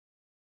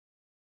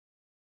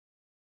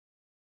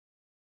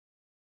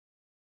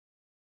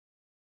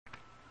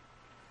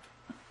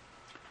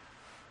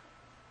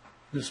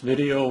This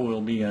video will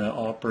be an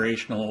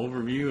operational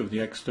overview of the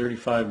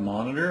X35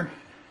 monitor.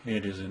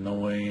 It is in no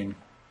way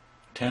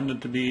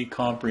intended to be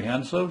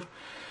comprehensive.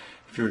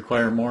 If you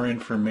require more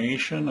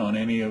information on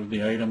any of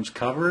the items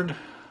covered,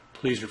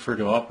 please refer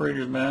to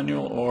Operator's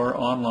Manual or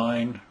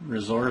online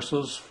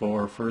resources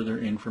for further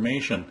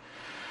information.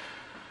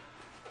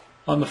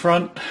 On the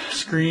front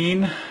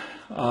screen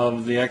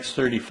of the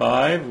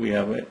X35, we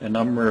have a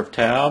number of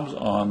tabs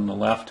on the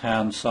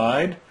left-hand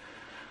side.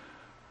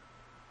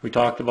 We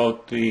talked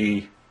about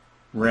the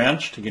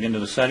wrench to get into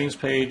the settings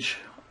page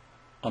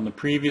on the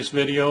previous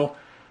video.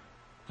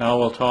 Now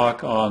we'll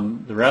talk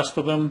on the rest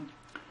of them.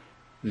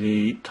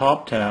 The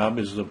top tab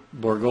is the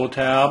Bourgault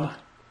tab.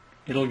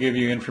 It'll give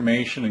you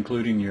information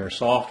including your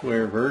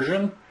software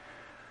version.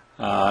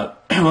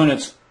 When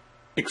it's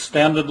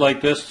extended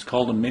like this, it's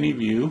called a mini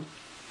view.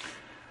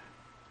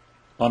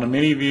 On a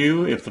mini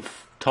view, if the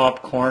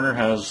top corner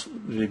has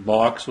the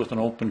box with an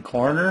open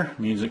corner, it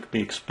means it could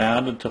be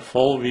expanded to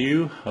full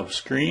view of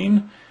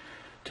screen.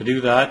 To do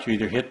that, you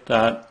either hit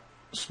that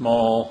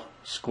small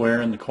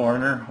square in the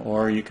corner,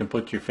 or you can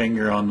put your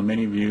finger on the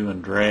mini view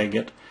and drag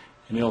it,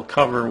 and it'll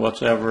cover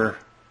what's ever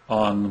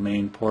on the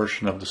main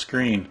portion of the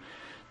screen.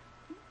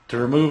 To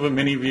remove a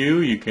mini view,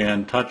 you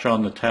can touch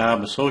on the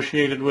tab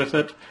associated with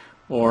it,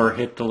 or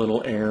hit the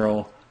little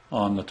arrow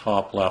on the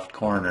top left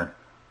corner.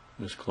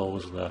 Just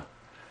close the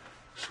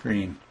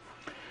screen.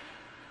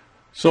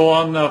 So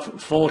on the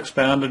full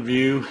expanded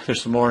view,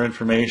 there's some more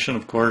information.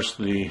 Of course,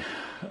 the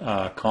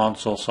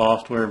console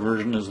software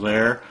version is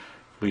there.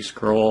 If we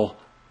scroll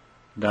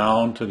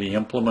down to the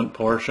implement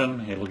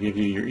portion, it'll give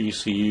you your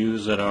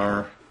ECUs that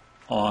are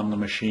on the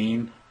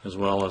machine, as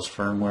well as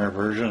firmware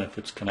version if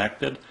it's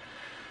connected.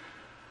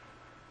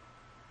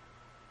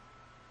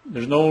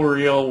 There's no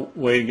real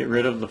way to get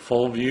rid of the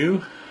full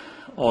view.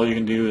 All you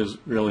can do is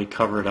really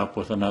cover it up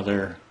with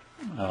another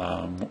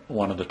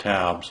one of the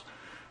tabs.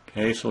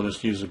 Okay, so we'll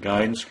just use the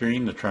guidance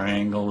screen. The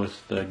triangle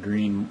with the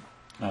green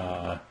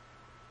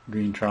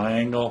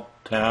triangle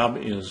tab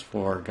is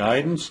for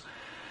guidance.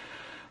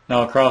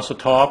 Now across the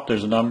top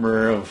there's a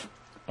number of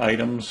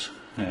items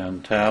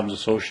and tabs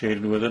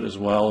associated with it, as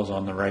well as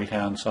on the right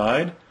hand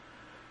side.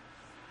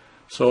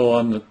 So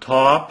on the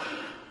top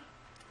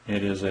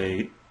it is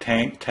a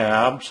tank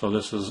tab, so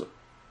this is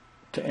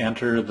to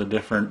enter the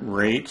different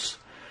rates.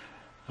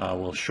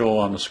 Will show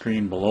on the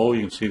screen below.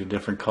 You can see the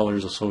different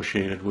colors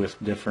associated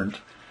with different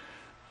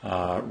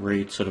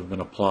rates that have been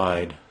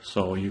applied.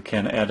 So you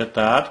can edit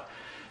that,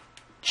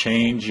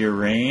 change your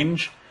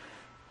range.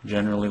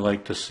 Generally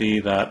like to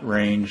see that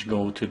range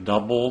go to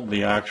double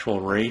the actual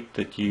rate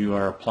that you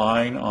are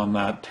applying on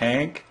that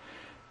tank,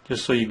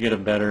 just so you get a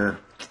better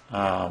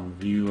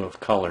view of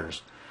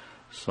colors.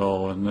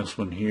 So in this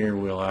one here,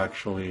 we'll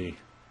actually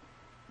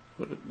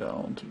put it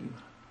down to,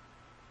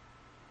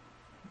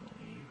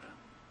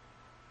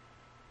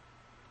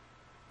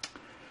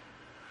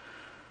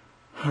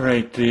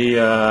 alright, the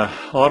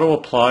auto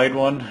applied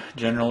one,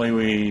 generally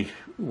we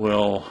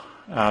will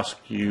ask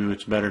you,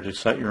 it's better to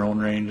set your own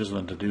ranges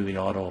than to do the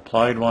auto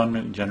applied one.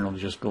 It generally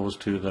just goes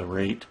to the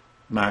rate,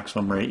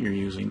 maximum rate you're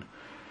using.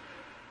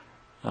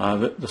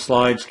 The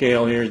slide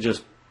scale here is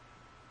just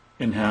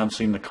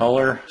enhancing the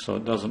color, so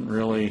it doesn't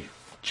really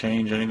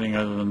change anything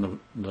other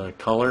than the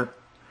color.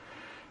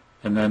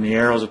 And then the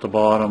arrows at the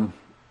bottom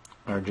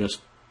are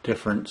just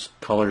different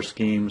color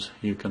schemes.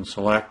 You can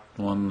select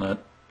one that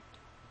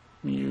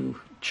you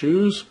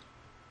choose.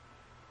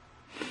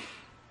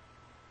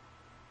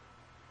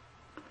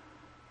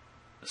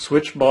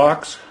 Switch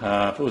box,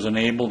 if it was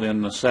enabled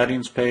in the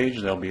settings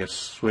page, there'll be a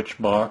switch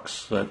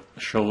box that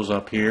shows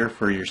up here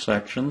for your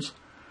sections.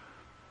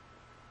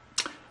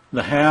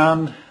 The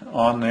hand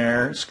on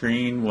their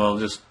screen will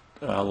just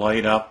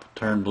light up,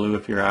 turn blue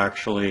if you're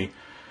actually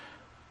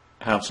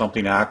have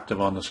something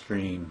active on the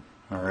screen.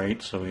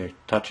 Alright, so we're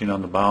touching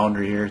on the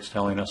boundary here. It's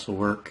telling us the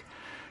work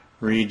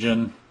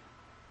region.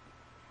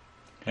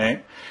 Okay,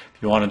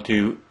 if you wanted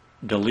to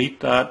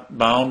delete that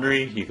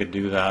boundary, you could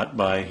do that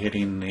by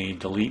hitting the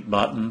delete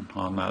button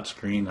on that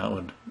screen. That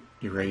would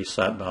erase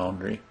that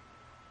boundary.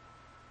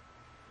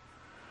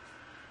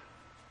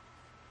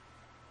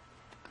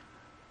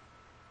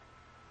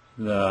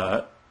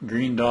 The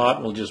green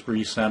dot will just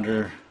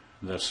recenter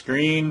the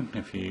screen.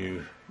 If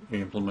the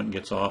implement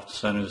gets off the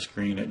center of the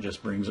screen, it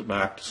just brings it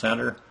back to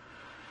center.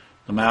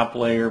 The map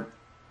layer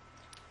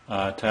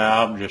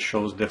tab just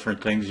shows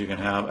different things you can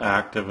have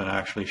active and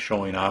actually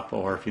showing up,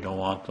 or if you don't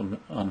want them,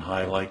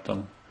 unhighlight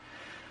them.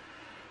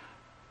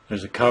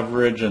 There's a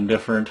coverage and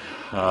different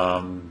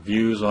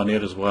views on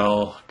it as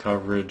well.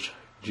 Coverage,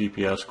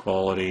 GPS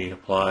quality,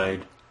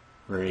 applied,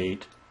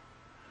 rate,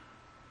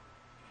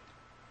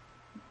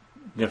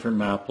 different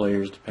map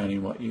layers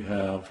depending what you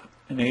have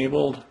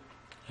enabled.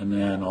 And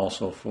then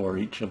also for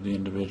each of the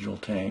individual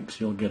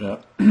tanks, you'll get a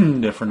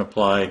different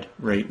applied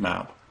rate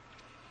map.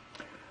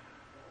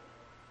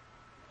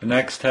 The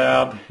next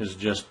tab is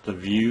just the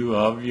view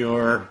of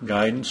your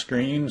guidance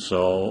screen,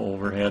 so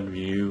overhead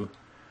view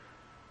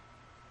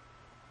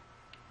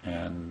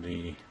and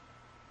the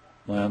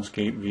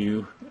landscape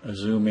view. A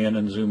zoom in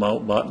and zoom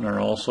out button are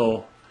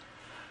also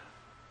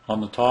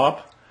on the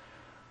top.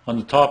 On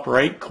the top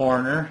right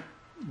corner,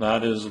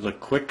 that is the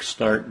quick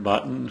start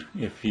button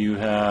if you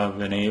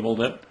have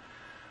enabled it,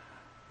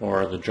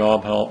 or the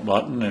job help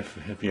button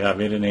if you have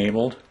it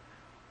enabled.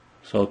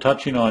 So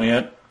touching on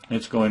it,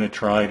 it's going to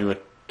try to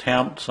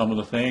attempt some of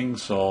the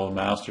things. So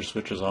master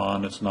switch is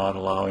on, it's not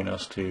allowing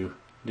us to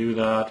do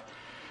that.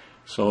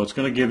 So it's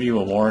going to give you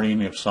a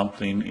warning if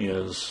something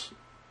is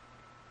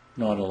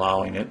not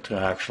allowing it to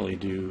actually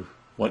do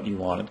what you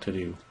want it to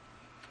do.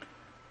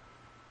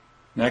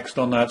 Next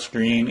on that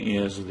screen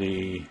is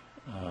the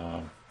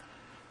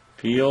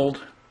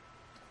field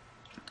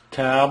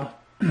tab.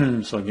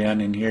 So again,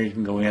 in here you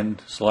can go in,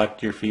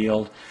 select your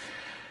field.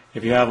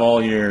 If you have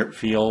all your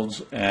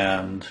fields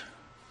and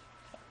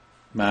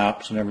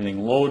maps and everything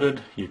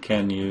loaded, you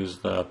can use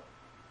the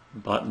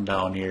button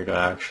down here to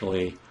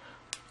actually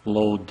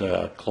load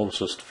the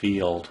closest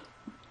field.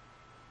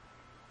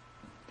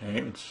 Okay,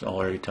 it's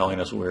already telling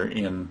us we're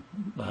in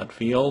that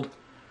field.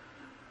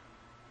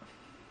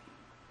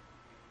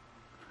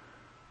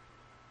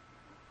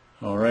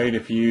 Alright,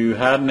 if you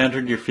hadn't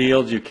entered your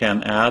fields, you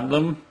can add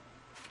them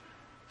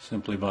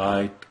simply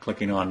by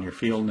clicking on your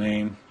field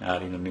name,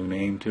 adding a new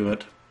name to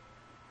it.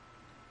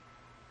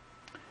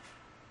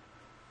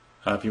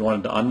 If you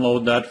wanted to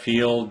unload that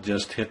field,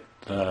 just hit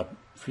the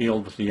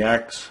field with the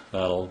X.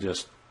 That'll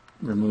just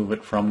remove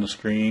it from the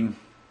screen.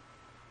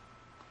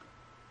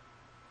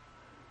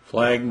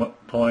 Flag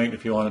point,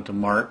 if you wanted to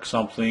mark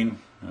something,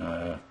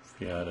 if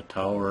you had a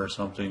tower or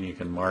something, you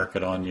can mark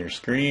it on your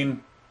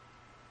screen.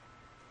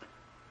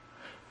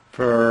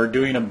 For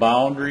doing a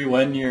boundary,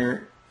 when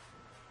you're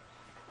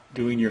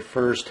doing your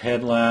first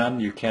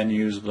headland, you can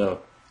use the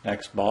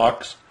X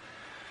box.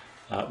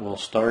 That will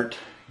start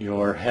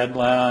your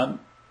headland,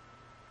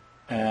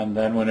 and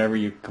then whenever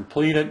you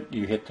complete it,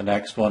 you hit the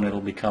next one, it'll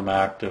become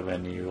active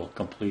and you will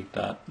complete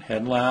that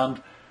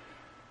headland.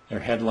 Their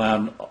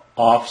headland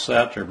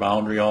offset or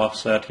boundary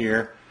offset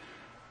here,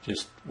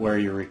 just where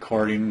you're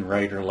recording,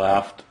 right or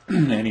left,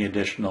 any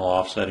additional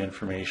offset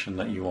information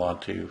that you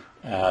want to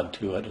add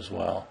to it as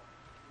well.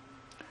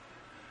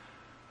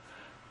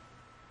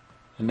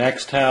 The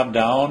next tab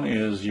down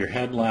is your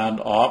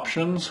headland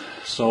options.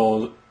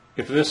 So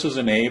if this is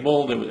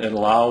enabled, it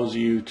allows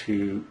you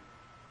to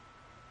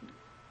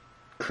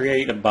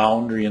create a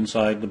boundary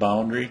inside the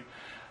boundary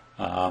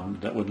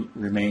that would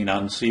remain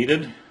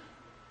unseated.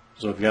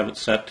 So if you have it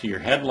set to your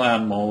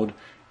headland mode,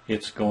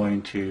 it's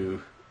going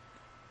to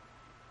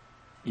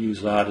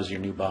use that as your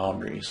new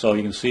boundary. So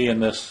you can see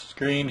in this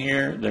screen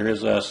here, there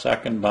is a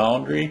second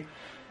boundary.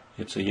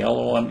 It's a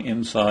yellow one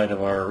inside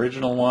of our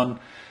original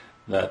one.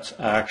 That's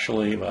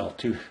actually, well,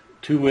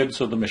 two widths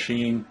of the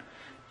machine.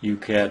 You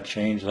can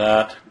change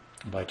that.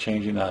 By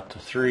changing that to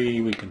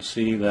 3, we can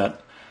see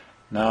that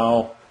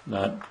now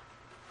that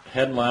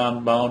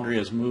headland boundary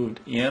is moved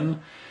in,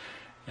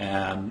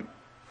 and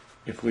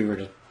if we were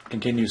to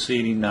continue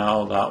seeding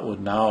now, that would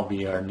now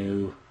be our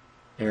new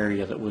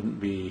area that wouldn't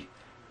be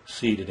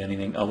seeded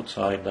anything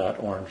outside that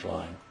orange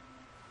line.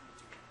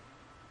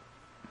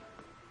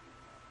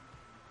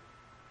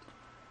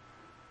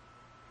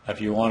 If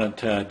you wanted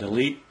to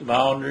delete the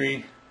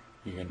boundary,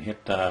 you can hit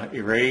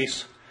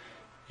erase.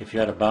 If you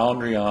had a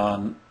boundary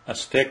on a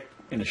stick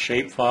in a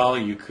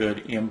shapefile, you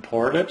could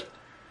import it.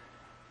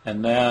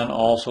 And then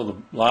also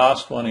the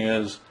last one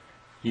is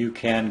you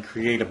can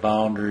create a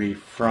boundary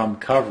from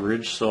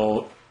coverage.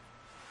 So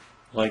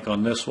like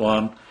on this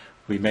one,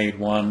 we made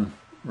one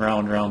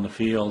round around the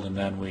field and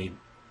then we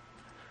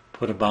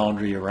put a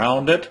boundary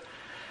around it.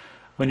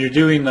 When you're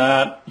doing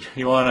that,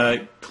 you want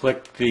to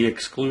click the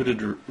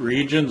excluded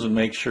regions and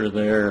make sure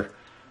they're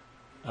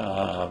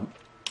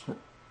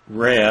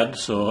red,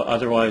 so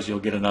otherwise you'll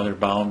get another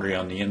boundary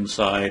on the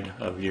inside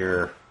of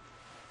your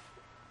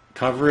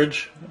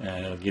coverage,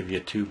 and it'll give you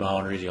 2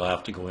 boundaries. You'll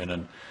have to go in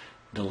and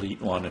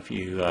delete one if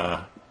you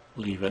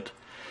leave it,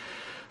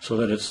 so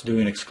that it's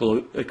doing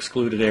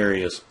excluded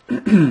areas.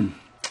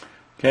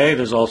 Okay,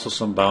 there's also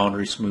some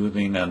boundary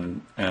smoothing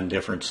and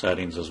different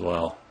settings as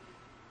well.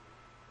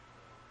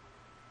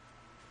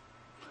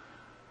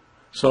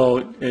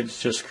 So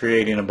it's just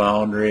creating a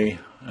boundary.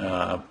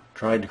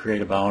 Tried to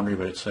create a boundary,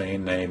 but it's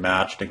saying they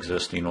matched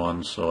existing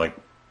ones, so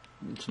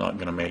it's not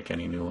going to make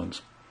any new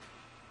ones.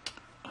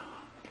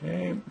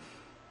 Okay,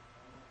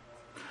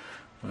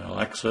 we'll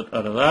exit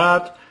out of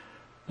that.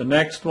 The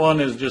next one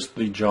is just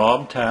the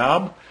job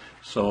tab.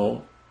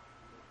 So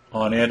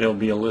on it, it'll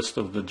be a list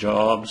of the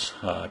jobs,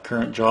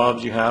 current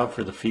jobs you have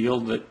for the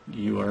field that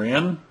you are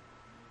in.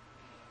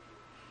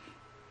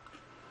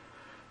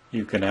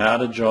 You can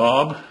add a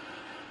job.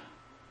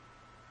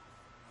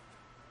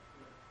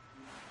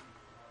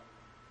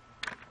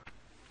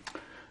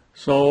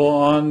 So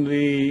on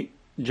the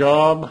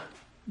job,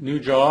 new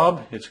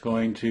job, it's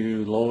going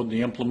to load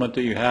the implement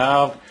that you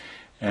have,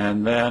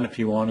 and then if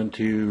you wanted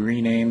to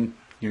rename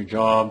your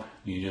job,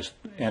 you just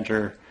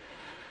enter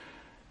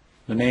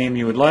the name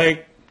you would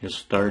like, just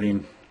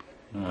starting.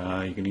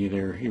 You can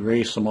either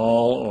erase them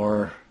all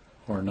or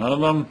none of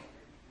them.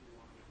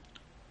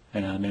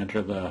 and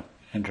enter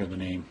the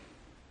name.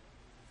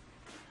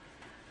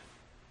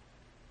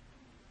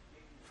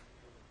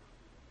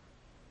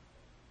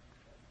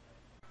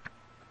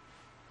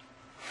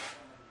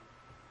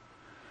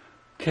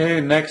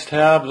 Okay, next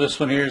tab, this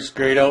one here is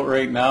grayed out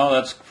right now.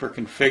 That's for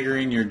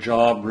configuring your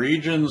job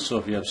regions. So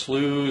if you have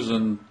sloughs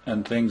and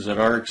things that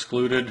are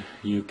excluded,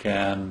 you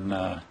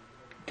can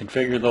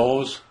configure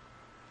those.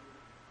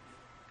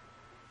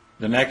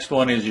 The next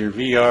one is your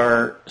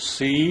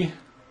VRC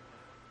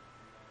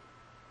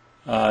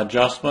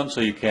adjustment,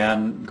 so you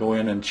can go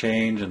in and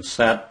change and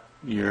set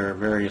your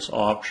various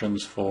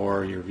options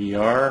for your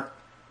VR.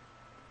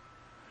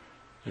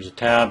 There's a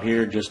tab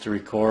here just to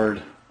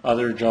record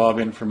other job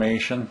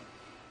information.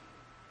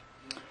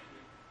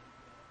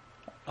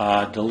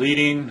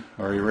 Deleting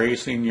or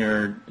erasing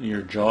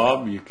your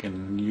job you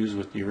can use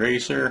with the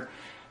eraser,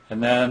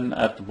 and then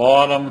at the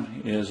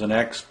bottom is an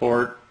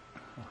export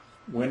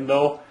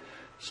window.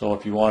 So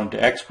if you wanted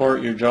to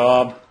export your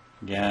job,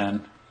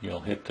 again you'll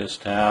hit this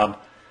tab.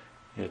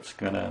 It's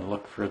going to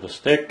look for the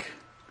stick.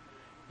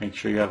 Make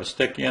sure you have a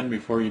stick in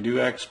before you do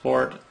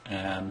export,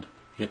 and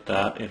hit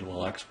that. It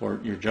will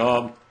export your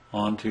job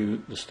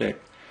onto the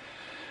stick.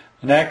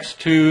 The next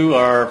two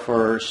are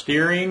for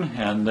steering,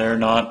 and they're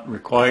not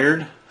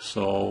required,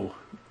 so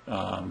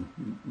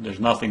there's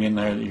nothing in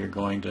there that you're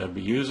going to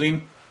be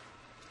using.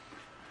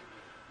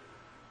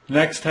 The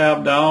next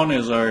tab down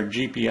is our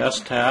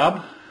GPS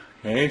tab.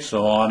 Okay,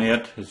 so on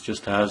it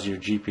just has your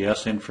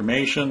GPS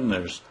information.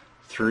 There's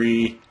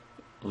three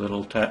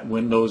little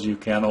windows you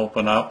can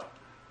open up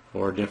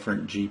for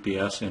different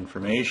GPS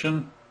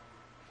information.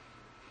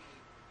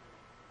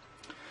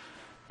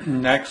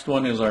 Next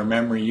one is our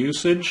memory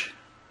usage.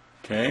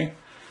 Okay,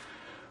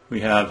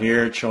 we have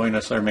here showing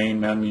us our main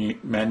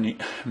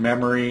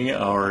memory,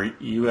 our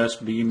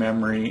USB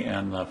memory,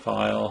 and the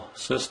file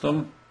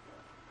system.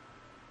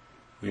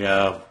 We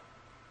have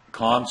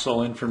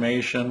console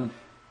information,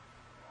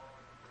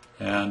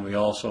 and we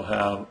also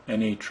have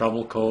any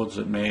trouble codes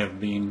that may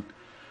have been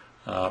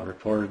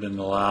reported in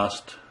the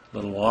last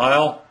little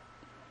while,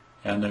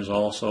 and there's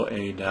also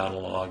a data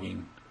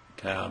logging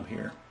tab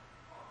here.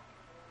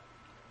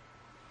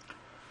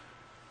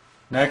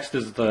 Next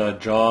is the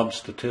job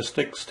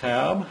statistics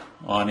tab.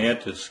 On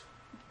it is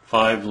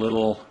 5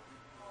 little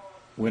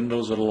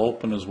windows that will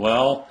open as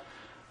well,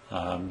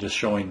 just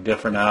showing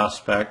different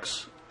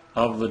aspects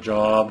of the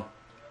job.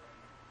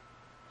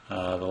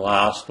 The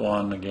last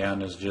one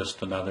again is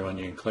just another one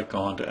you can click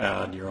on to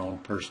add your own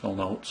personal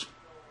notes.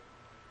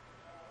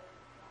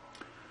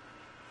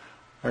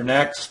 Our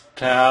next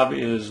tab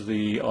is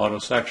the auto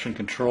section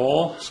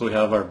control. So we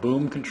have our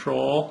boom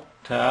control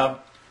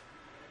tab.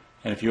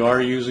 And if you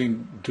are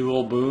using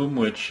dual boom,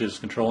 which is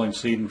controlling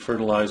seed and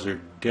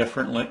fertilizer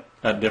differently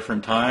at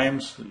different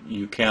times,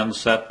 you can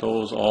set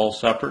those all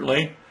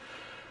separately.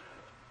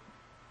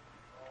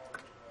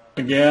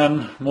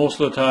 Again, most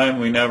of the time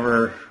we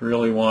never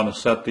really want to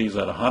set these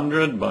at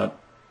 100, but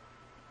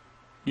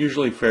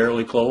usually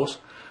fairly close.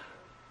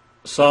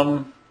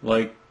 Some,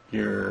 like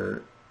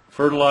your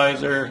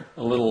fertilizer,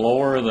 a little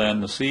lower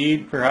than the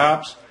seed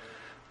perhaps,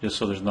 just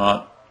so there's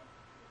not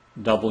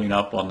doubling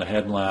up on the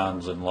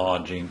headlands and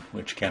lodging,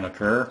 which can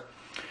occur.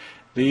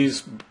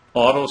 These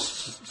auto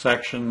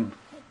section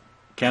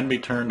can be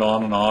turned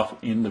on and off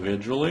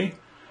individually.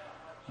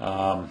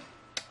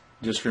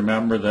 Just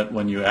remember that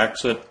when you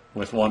exit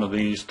with one of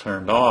these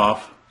turned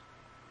off,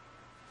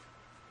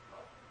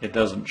 it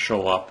doesn't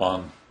show up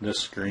on this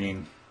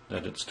screen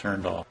that it's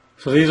turned off.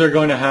 So these are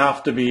going to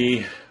have to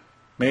be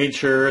made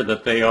sure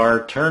that they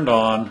are turned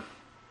on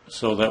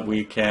so that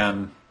we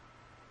can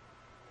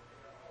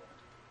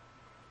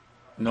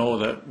know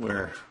that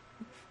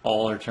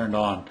all are turned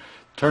on.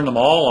 Turn them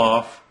all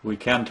off. We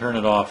can turn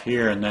it off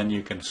here, and then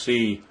you can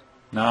see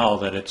now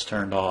that it's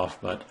turned off.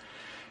 But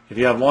if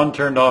you have one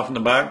turned off in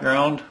the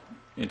background,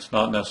 it's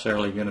not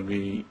necessarily going to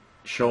be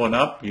showing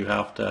up. You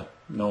have to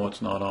know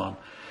it's not on.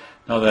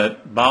 Now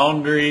that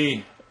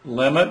boundary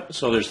limit,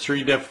 so there's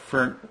 3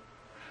 different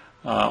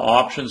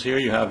options here.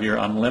 You have your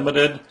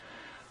unlimited.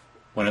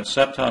 When it's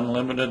set to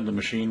unlimited, the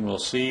machine will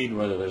seed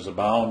whether there's a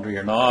boundary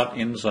or not,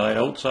 inside,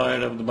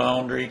 outside of the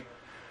boundary.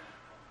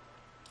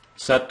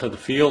 Set to the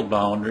field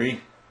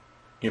boundary.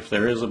 If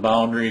there is a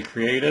boundary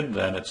created,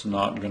 then it's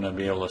not going to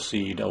be able to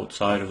seed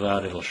outside of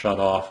that. It'll shut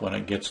off when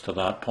it gets to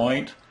that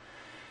point.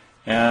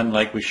 And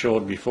like we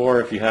showed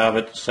before, if you have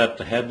it set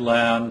to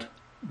headland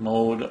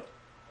mode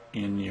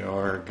in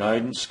your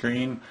guidance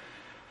screen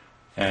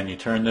and you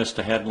turn this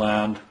to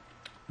headland,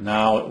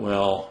 now it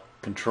will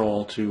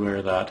control to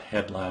where that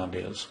headland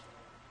is.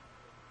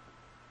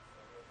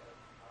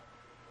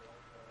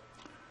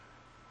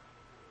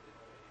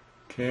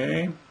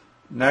 Okay.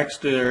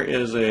 Next, there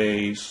is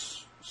a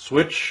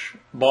switch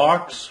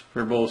box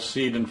for both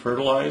seed and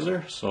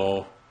fertilizer,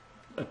 so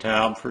a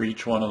tab for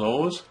each one of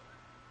those.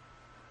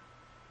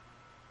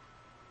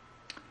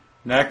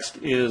 Next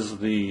is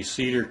the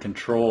seeder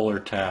controller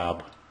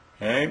tab.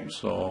 Okay,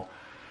 so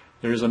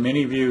there's a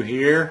mini view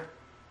here,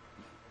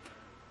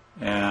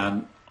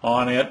 and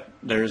on it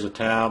there's a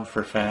tab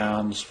for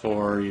fans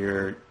for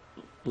your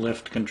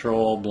lift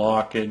control,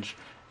 blockage,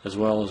 as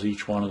well as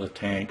each one of the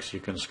tanks. You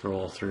can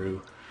scroll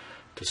through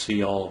to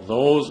see all of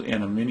those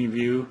in a mini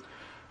view.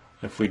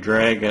 If we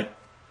drag it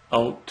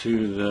out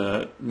to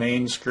the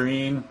main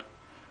screen,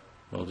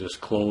 we'll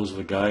just close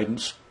the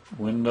guidance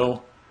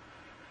window.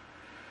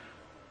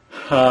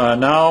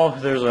 Now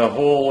there's a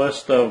whole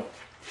list of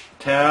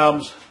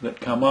tabs that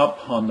come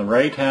up on the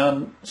right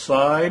hand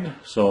side.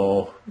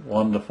 So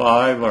 1 to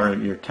 5 are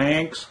your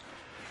tanks.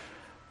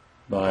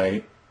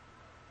 By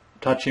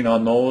touching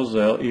on those,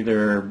 they'll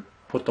either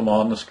put them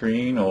on the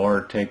screen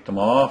or take them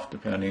off,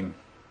 depending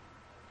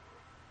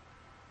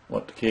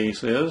what the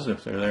case is,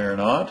 if they're there or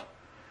not.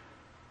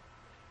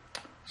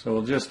 So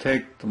we'll just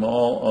take them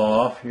all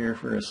off here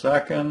for a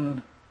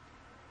second.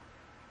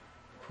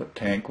 Put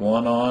tank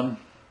 1 on.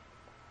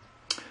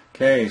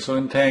 Okay, so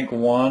in tank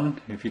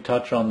 1, if you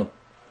touch on the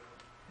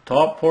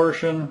top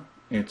portion,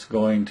 it's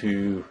going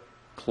to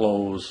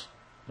close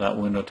that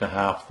window to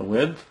half the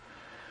width.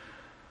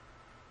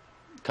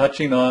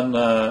 Touching on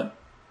the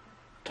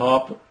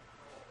top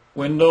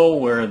window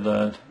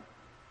where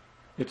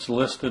it's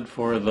listed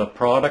for the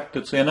product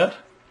that's in it,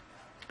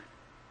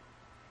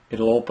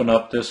 it'll open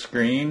up this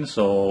screen,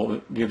 so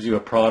it gives you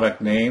a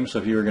product name. So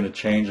if you were going to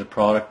change the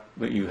product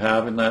that you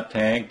have in that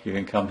tank, you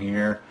can come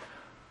here,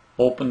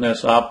 open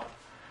this up.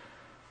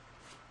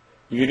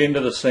 You get into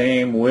the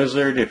same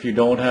wizard if you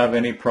don't have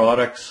any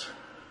products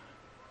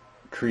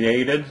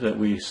created that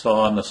we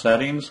saw in the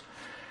settings,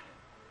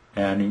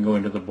 and you can go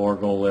into the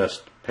Bourgault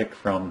list, pick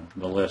from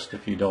the list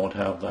if you don't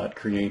have that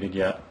created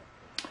yet.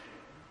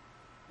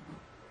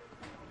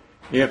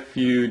 If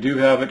you do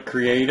have it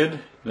created,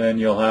 then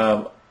you'll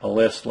have a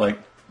list like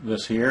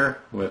this here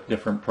with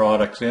different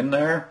products in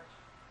there.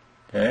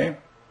 Okay.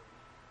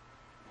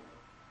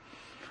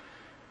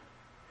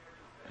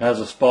 Has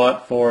a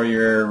spot for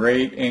your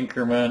rate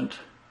increment,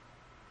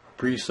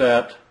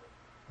 preset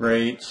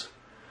rates.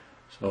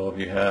 So if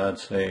you had,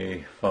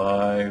 say,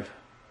 5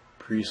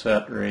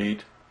 preset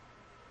rate,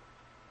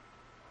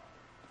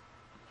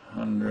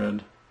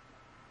 100,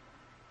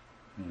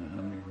 and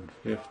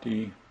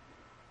 150.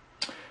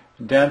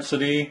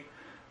 Density.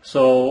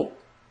 So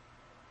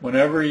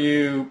whenever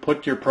you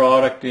put your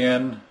product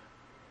in,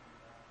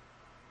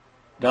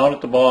 down at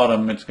the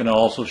bottom, it's going to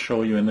also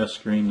show you in this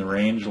screen the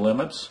range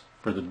limits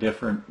for the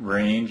different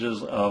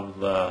ranges of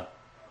the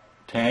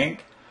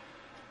tank.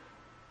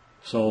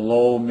 So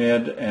low,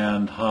 mid,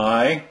 and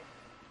high.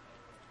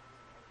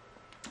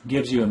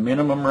 Gives you a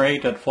minimum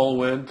rate at full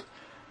width,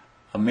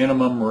 a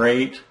minimum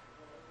rate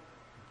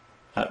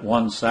at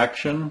one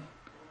section,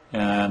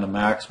 and a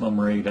maximum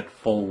rate at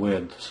full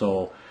width.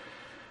 So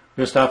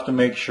we just have to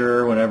make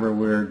sure whenever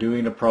we're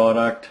doing a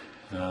product,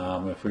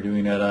 if we're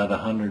doing it at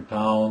 100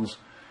 pounds,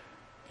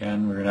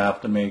 and we're going to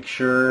have to make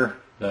sure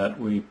that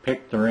we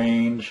pick the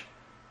range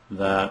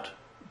that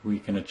we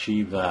can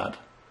achieve that.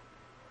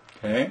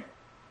 Okay.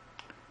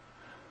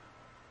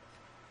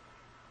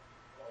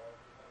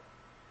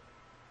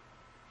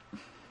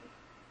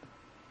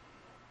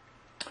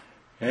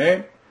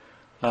 Okay.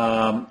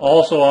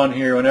 Also on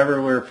here, whenever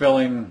we're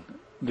filling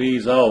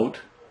these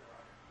out,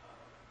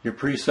 your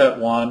preset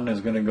 1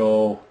 is going to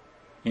go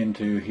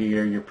into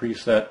here, your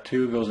preset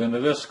 2 goes into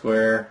this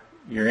square,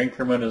 your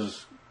increment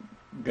is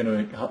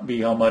going to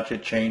be how much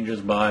it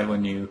changes by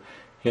when you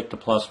hit the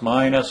plus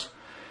minus.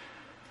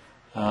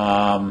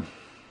 And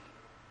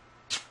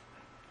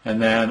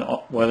then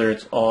whether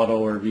it's auto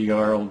or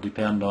VR will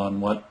depend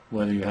on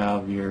whether you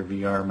have your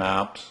VR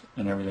maps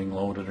and everything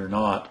loaded or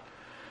not.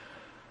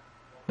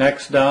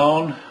 Next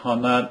down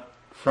on that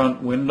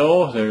front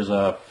window, there's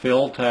a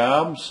fill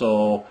tab.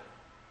 So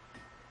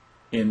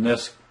in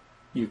this,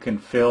 you can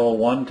fill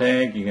one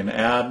tank, you can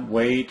add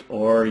weight,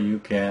 or you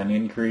can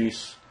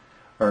increase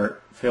or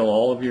fill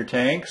all of your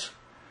tanks.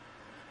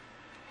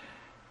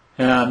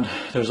 And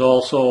there's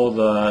also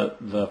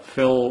the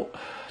fill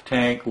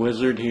tank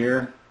wizard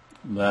here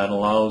that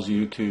allows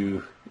you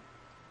to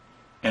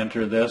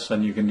enter this,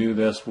 and you can do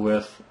this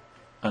with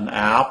an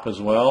app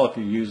as well. If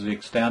you use the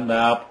Extend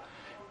app,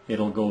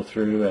 it'll go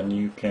through and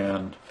you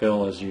can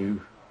fill as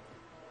you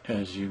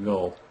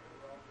go.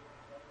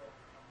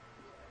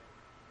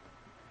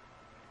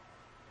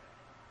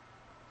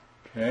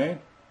 Okay.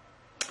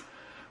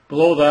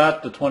 Below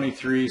that, the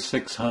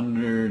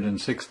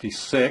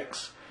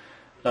 23,666,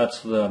 that's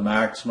the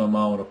maximum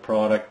amount of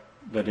product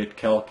that it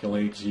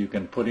calculates you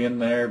can put in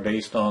there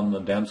based on the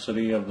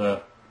density of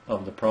the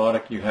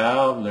product you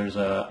have. There's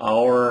an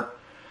hour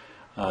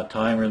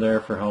timer there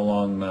for how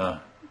long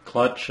the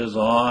clutch is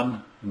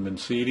on and been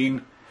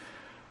seating.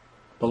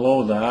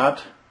 Below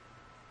that,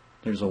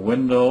 there's a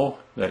window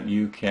that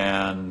you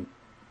can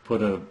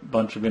put a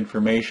bunch of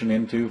information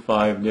into,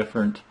 5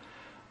 different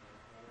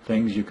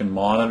things you can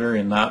monitor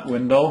in that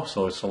window.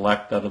 So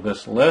select out of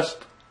this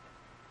list.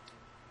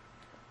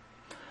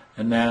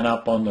 And then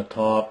up on the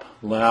top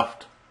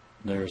left,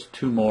 there's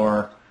 2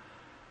 more,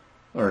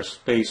 or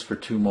space for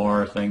 2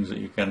 more things that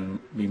you can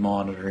be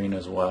monitoring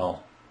as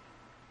well.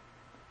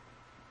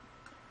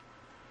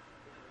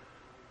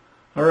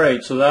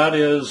 Alright, so that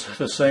is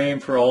the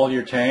same for all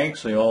your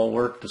tanks. They all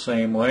work the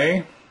same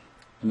way.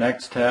 The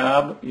next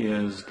tab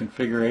is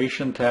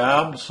configuration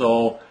tab.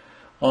 So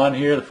on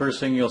here, the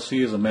first thing you'll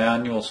see is a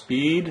manual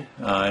speed.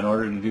 In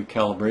order to do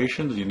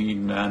calibrations, you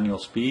need manual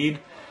speed.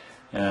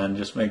 And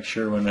just make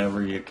sure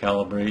whenever you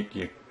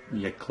calibrate,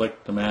 you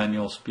click the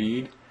manual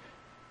speed.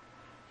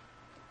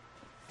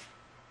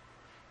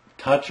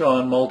 Touch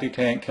on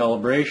multi-tank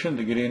calibration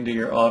to get into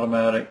your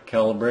automatic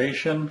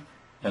calibration.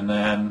 And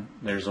then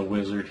there's a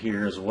wizard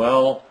here as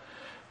well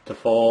to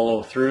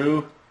follow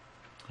through.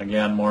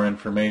 Again, more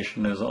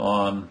information is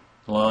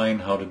online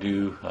how to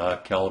do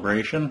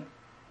calibration.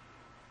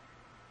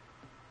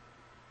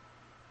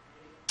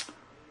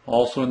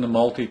 Also in the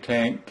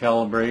multi-tank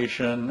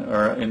calibration,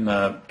 or in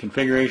the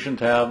configuration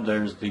tab,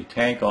 there's the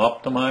tank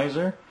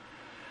optimizer.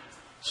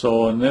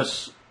 So in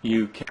this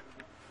you can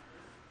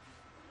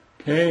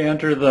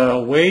enter the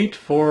weight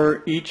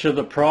for each of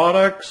the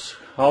products,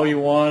 how you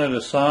want it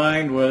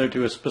assigned, whether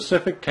to a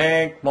specific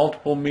tank,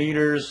 multiple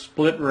meters,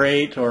 split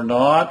rate or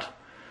not.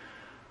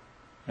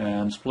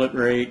 And split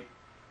rate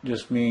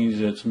just means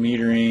it's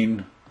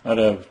metering out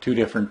of two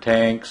different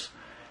tanks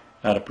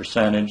at a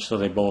percentage, so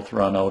they both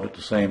run out at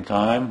the same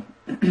time.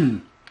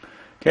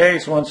 Okay,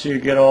 so once you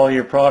get all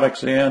your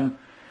products in,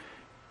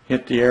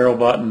 hit the arrow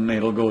button.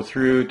 It'll go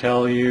through,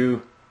 tell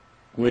you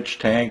which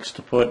tanks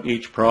to put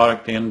each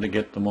product in to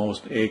get the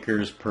most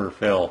acres per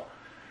fill.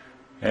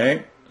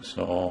 Okay,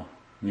 so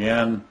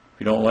again, if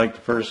you don't like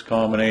the first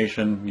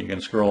combination, you can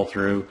scroll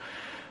through.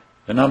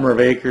 The number of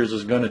acres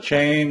is going to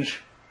change.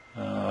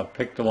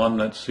 Pick the one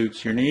that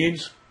suits your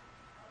needs.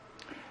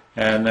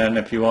 And then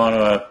if you want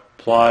to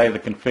apply the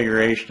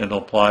configuration, it'll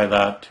apply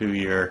that to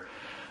your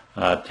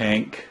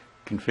tank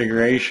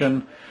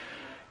configuration.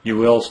 You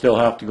will still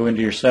have to go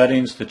into your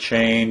settings to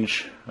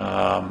change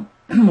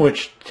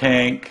which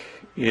tank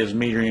is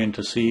metering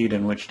into seed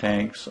and which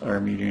tanks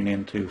are metering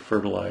into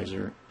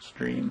fertilizer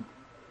stream.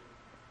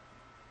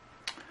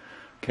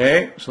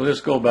 Okay, so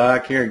let's go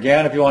back here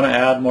again. If you want to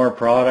add more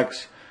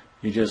products,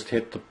 you just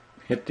hit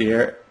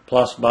the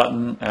plus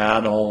button,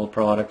 add all the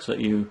products that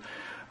you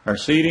are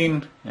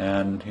seeding,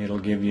 and it'll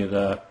give you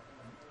the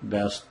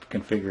best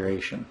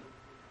configuration.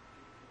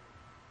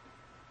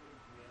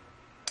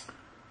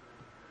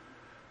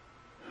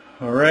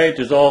 Alright,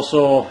 there's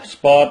also a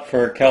spot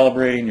for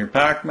calibrating your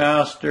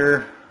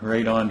Packmaster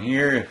right on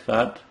here if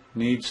that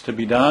needs to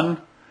be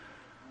done.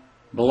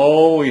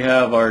 Below we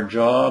have our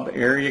job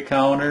area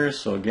counters.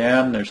 So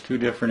again, there's two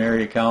different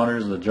area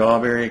counters, the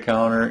job area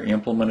counter,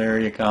 implement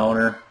area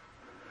counter.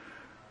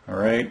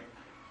 Alright,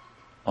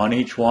 on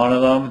each one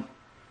of them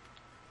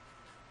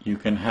you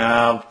can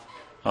have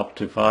up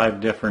to 5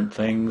 different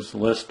things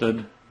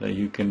listed that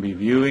you can be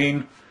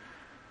viewing.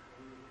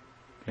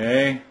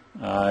 Okay,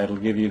 it'll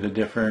give you the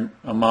different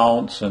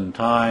amounts and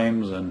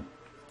times and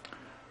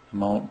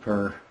amount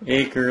per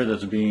acre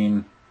that's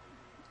being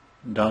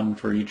done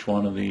for each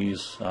one of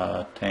these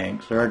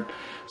tanks. There are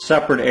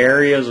separate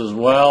areas as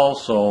well,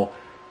 so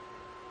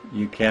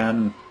you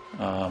can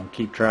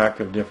keep track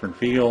of different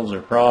fields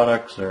or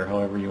products or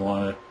however you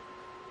want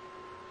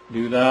to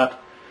do that.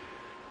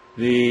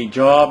 The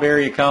job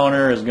area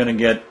counter is going to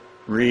get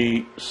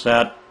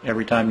reset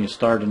every time you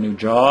start a new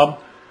job.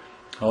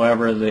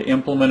 However, the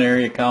implement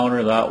area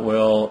counter, that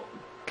will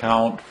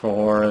count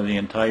for the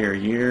entire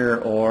year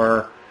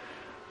or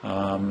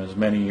as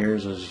many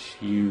years as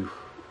you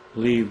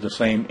leave the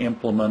same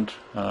implement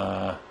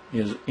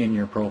is in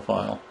your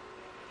profile.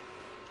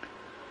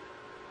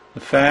 The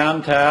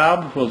fan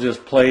tab will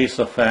just place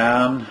a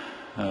fan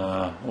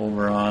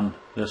over on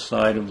this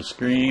side of the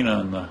screen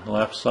on the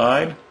left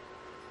side.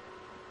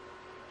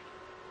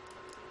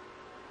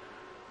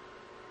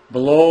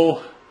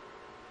 Below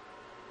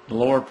the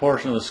lower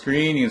portion of the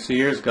screen, you can see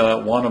here it's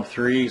got 1 of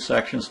 3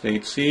 section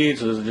state seeds.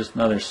 So this is just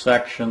another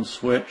section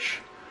switch.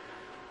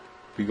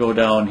 If you go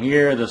down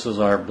here, this is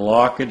our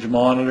blockage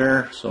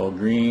monitor. So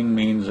green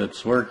means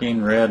it's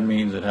working, red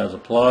means it has a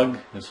plug.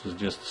 This is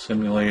just a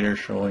simulator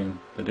showing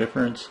the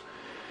difference.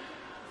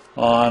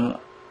 On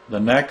the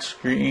next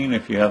screen,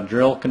 if you have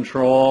drill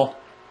control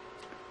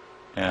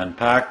and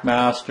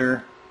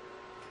Packmaster,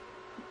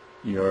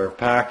 your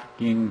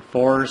packing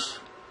force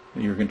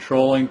that you're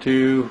controlling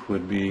to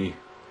would be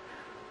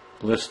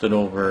listed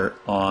over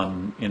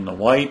in the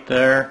white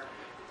there,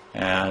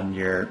 and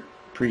your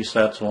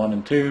presets 1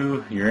 and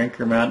 2, your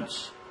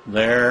increments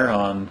there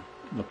on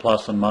the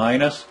plus and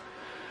minus.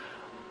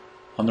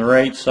 On the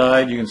right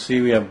side you can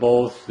see we have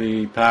both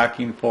the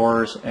packing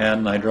force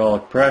and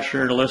hydraulic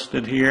pressure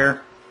listed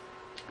here.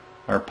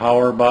 Our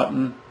power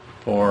button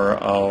for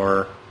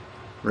our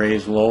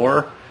raise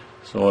lower.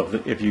 So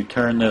if you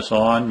turn this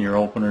on, your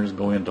openers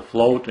go into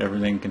float,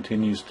 everything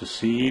continues to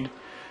seed,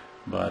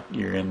 but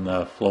you're in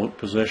the float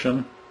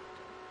position.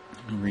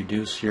 And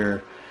reduce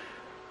your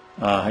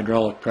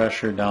hydraulic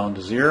pressure down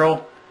to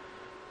 0.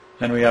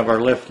 Then we have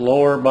our lift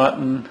lower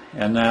button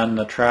and then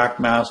the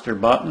Trackmaster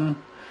button.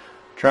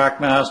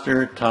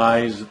 Trackmaster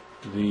ties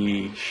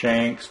the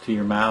shanks to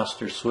your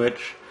master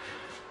switch.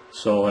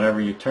 So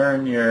whenever you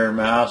turn your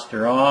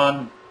master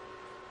on,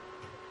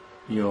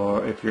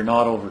 if you're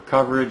not over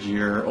coverage,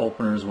 your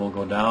openers will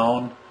go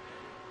down,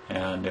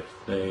 and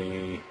if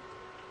the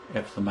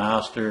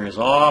master is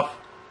off,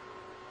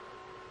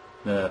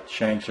 the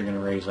shanks are going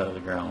to raise out of the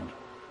ground.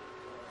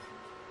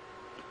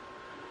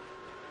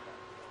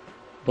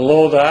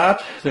 Below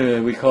that,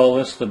 we call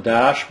this the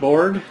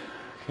dashboard.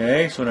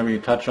 Okay, so whenever you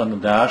touch on the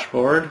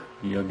dashboard,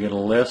 you'll get a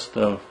list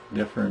of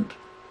different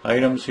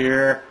items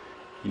here.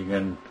 You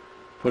can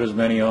put as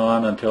many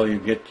on until you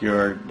get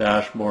your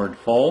dashboard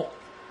full.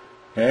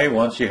 Okay,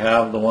 once you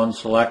have the one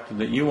selected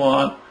that you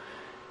want,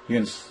 you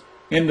can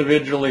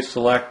individually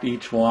select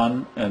each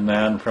one, and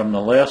then from the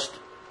list,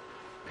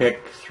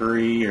 pick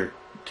 3 or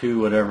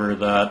 2, whatever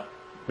that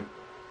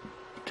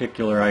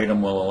particular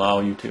item will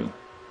allow you to.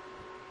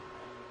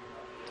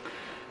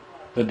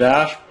 The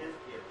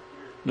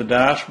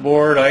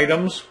dashboard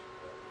items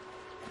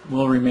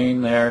will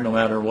remain there no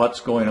matter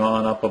what's going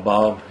on up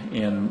above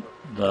in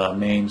the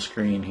main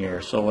screen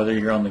here. So whether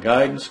you're on the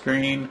guidance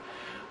screen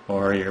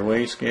or your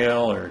weigh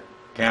scale or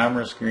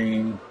camera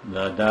screen,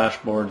 the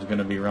dashboard is going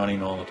to be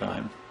running all the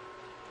time.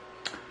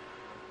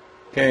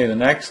 Okay, the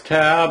next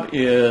tab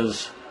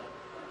is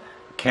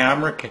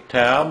camera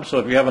tab. So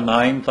if you have a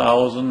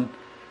 9,000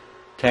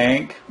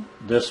 tank,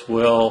 this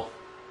will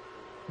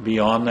be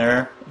on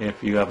there.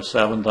 If you have a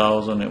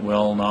 7,000, it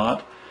will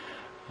not.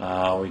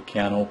 We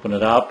can open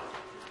it up,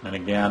 and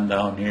again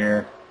down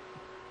here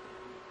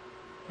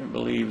I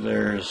believe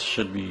there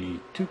should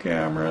be 2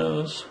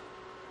 cameras.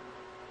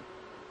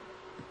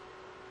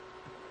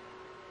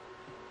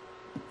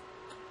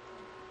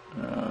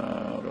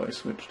 How do I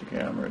switch the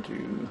camera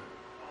to?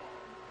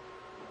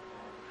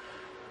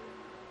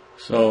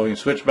 So you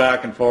switch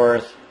back and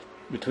forth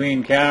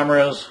between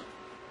cameras.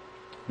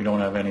 We don't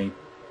have any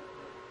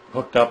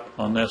hooked up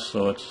on this,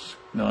 so it's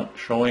not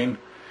showing.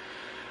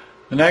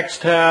 The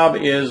next tab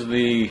is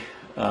the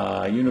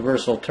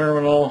universal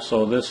terminal.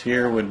 So this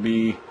here would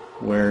be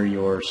where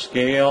your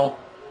scale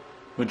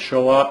would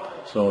show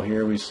up. So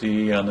here we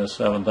see on this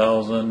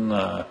 7,000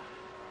 the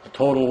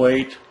total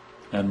weight,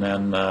 and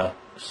then the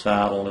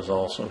saddle is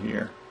also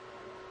here.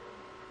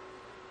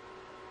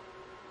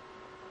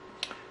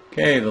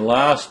 Okay, the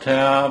last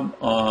tab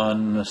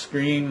on the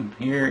screen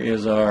here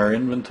is our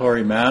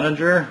inventory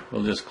manager.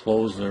 We'll just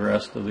close the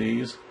rest of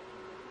these.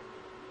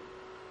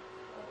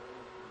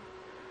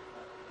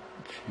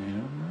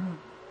 Camera.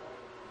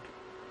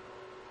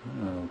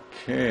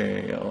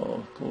 Okay,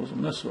 I'll close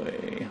them this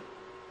way.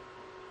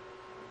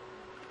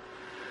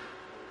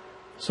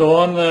 So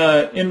on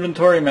the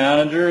inventory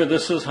manager,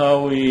 this is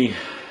how we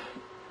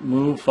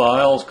move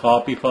files,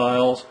 copy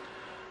files.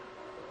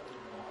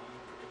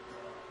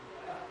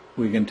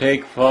 We can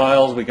take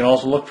files. We can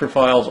also look for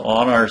files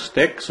on our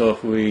stick. So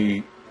if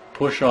we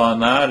push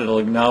on that,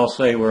 it'll now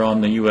say we're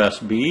on the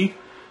USB.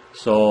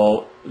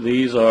 So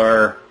these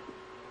are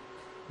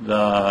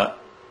the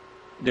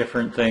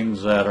different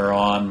things that are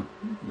on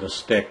the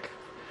stick,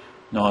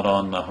 not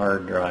on the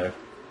hard drive.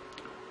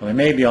 Well, they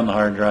may be on the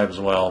hard drive as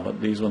well,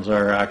 but these ones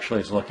are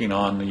actually looking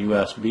on the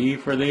USB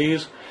for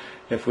these.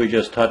 If we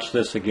just touch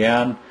this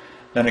again,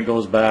 then it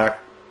goes back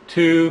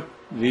to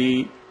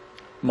the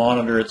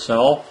monitor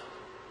itself.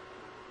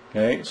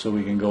 Okay, so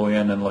we can go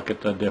in and look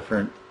at the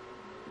different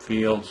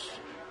fields,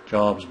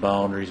 jobs,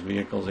 boundaries,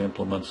 vehicles,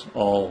 implements,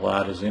 all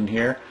that is in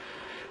here.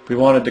 If we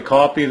wanted to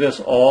copy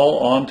this all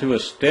onto a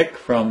stick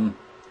from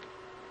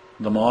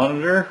the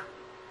monitor,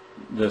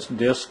 this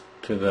disk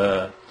to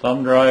the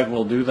thumb drive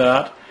will do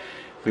that.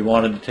 If we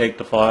wanted to take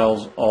the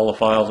files, all the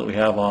files that we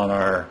have on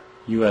our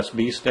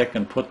USB stick,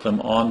 and put them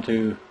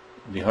onto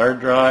the hard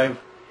drive,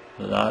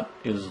 that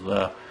is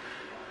the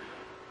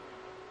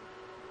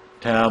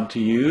tab to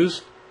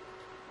use.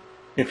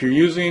 If you're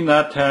using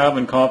that tab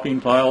and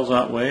copying files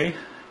that way,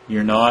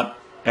 you're not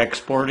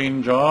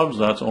exporting jobs,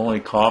 that's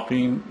only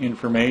copying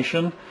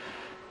information.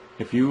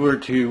 If you were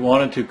to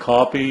wanted to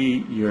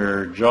copy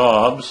your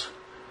jobs,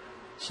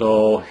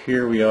 so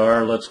here we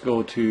are, let's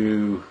go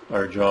to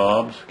our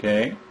jobs.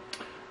 Okay,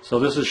 so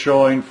this is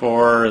showing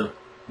for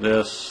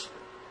this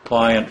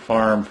client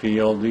farm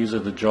field. These are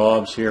the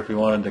jobs here. If we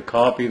wanted to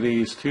copy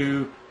these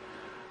to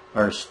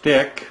our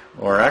stick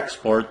or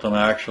export them,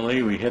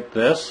 actually we hit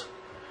this.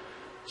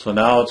 So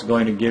now it's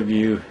going to give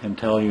you and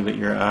tell you that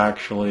you're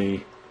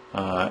actually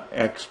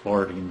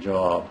exporting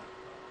job.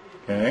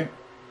 Okay.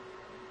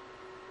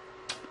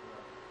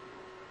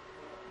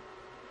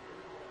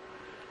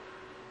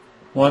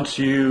 Once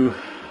you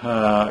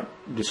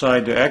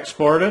decide to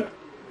export it,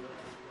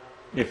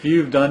 if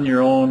you've done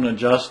your own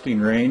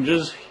adjusting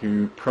ranges,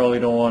 you probably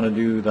don't want to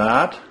do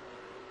that.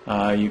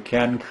 You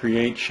can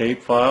create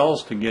shape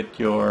files to get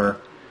your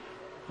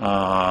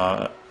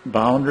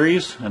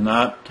boundaries and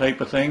that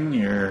type of thing,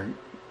 your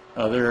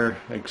other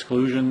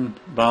exclusion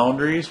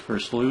boundaries for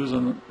sloughs,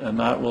 and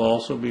that will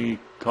also be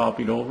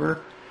copied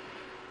over.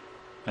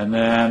 And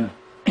then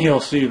you'll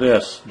see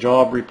this,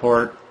 job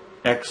report,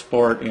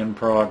 export in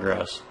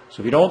progress.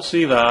 So if you don't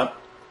see that,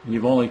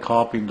 you've only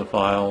copied the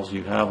files,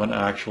 you haven't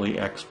actually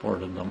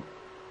exported them.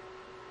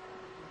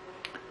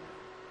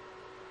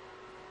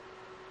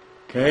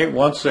 Okay,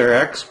 once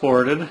they're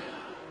exported,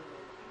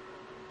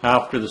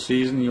 after the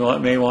season, you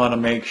may want to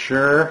make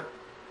sure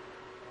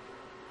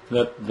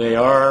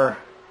that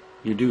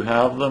you do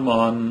have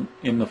them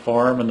in the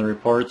form and the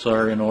reports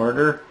are in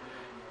order.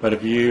 But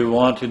if you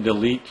want to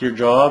delete your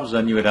jobs,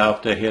 then you would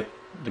have to hit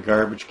the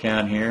garbage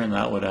can here, and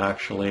that would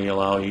actually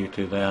allow you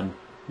to then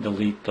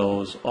delete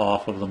those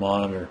off of the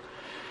monitor.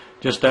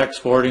 Just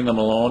exporting them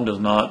alone does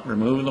not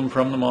remove them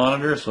from the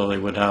monitor, so they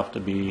would have to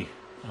be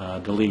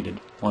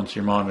deleted once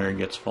your monitor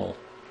gets full.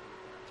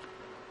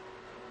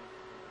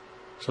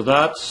 So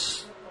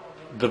that's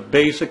the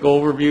basic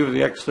overview of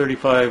the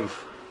X35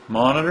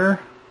 monitor.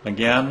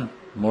 Again,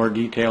 more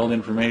detailed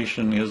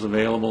information is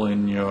available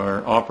in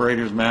your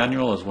operator's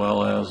manual as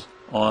well as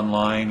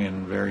online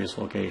in various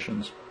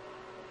locations.